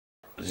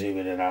zooming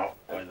in and out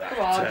with that.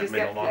 Come on, just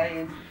get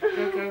playing. Go,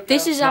 go, go.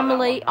 This is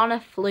Emily on a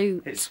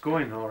flute. It's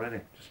going already.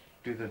 Just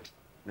do the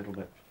middle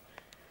bit.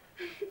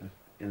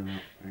 In and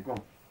out. There you go.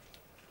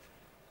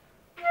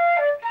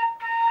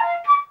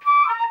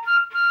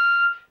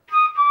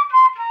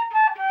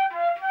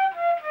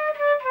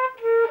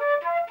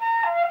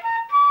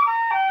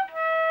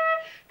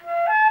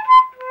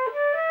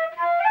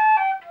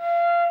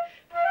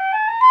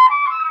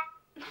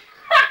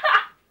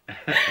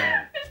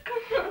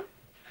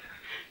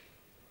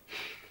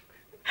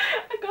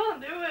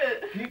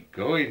 Keep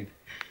going.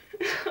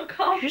 I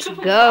can't.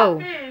 Just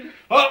go.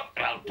 Oh,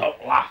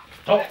 don't laugh.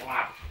 Don't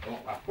laugh.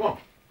 Don't laugh. Come on.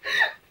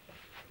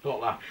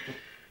 Don't laugh. Just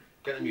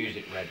get the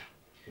music ready.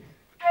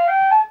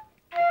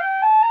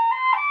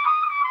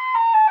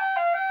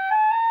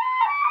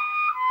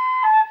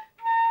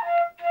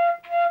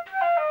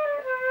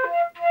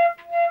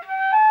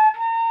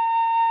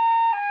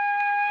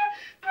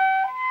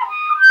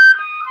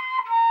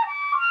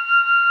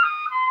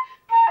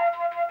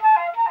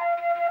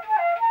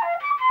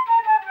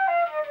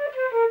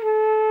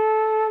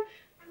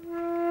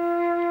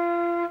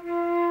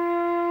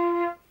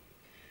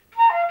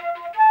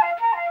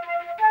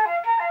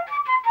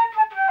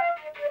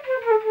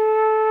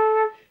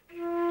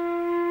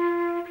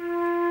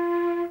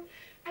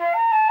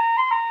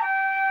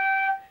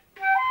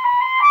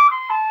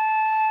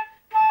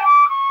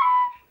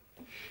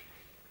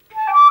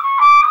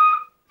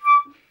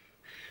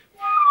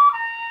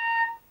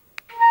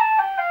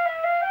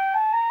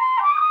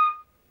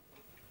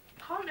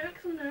 I'm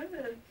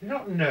nervous. You're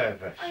not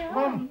nervous. I am.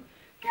 Come on.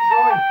 Keep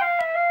going.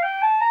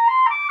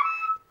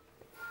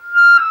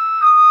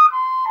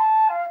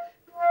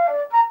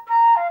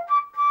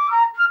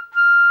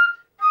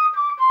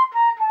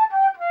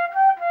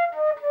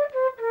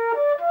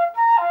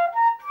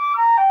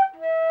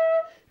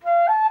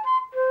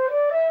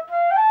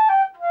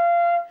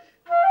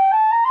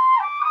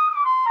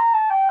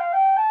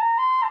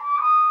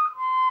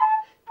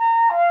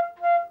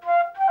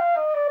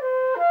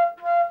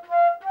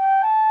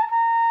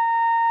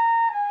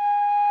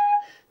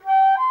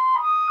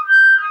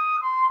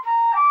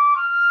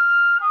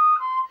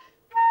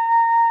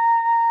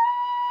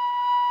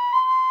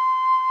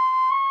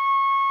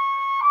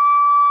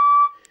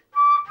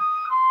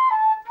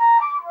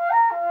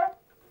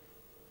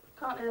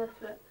 Can't hear this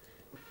bit.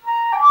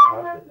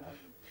 Hard bit, that.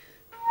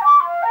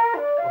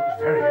 That was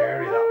very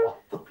hairy, that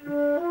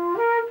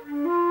one.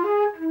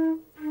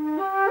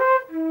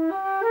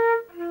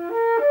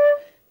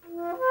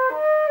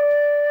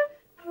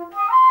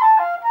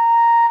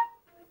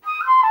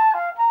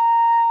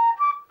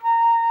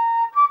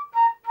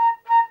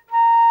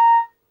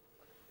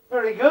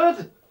 Very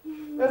good.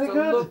 Very It's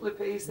good. a lovely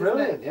piece, isn't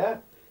Brilliant, it? yeah.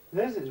 It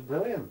is, it's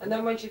brilliant. And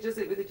then when she does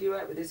it with a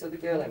duet with this other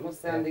girl, it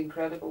must sound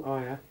incredible. Oh,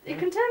 yeah. You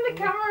can turn the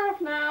camera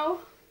off now.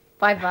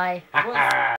 Bye bye. What's-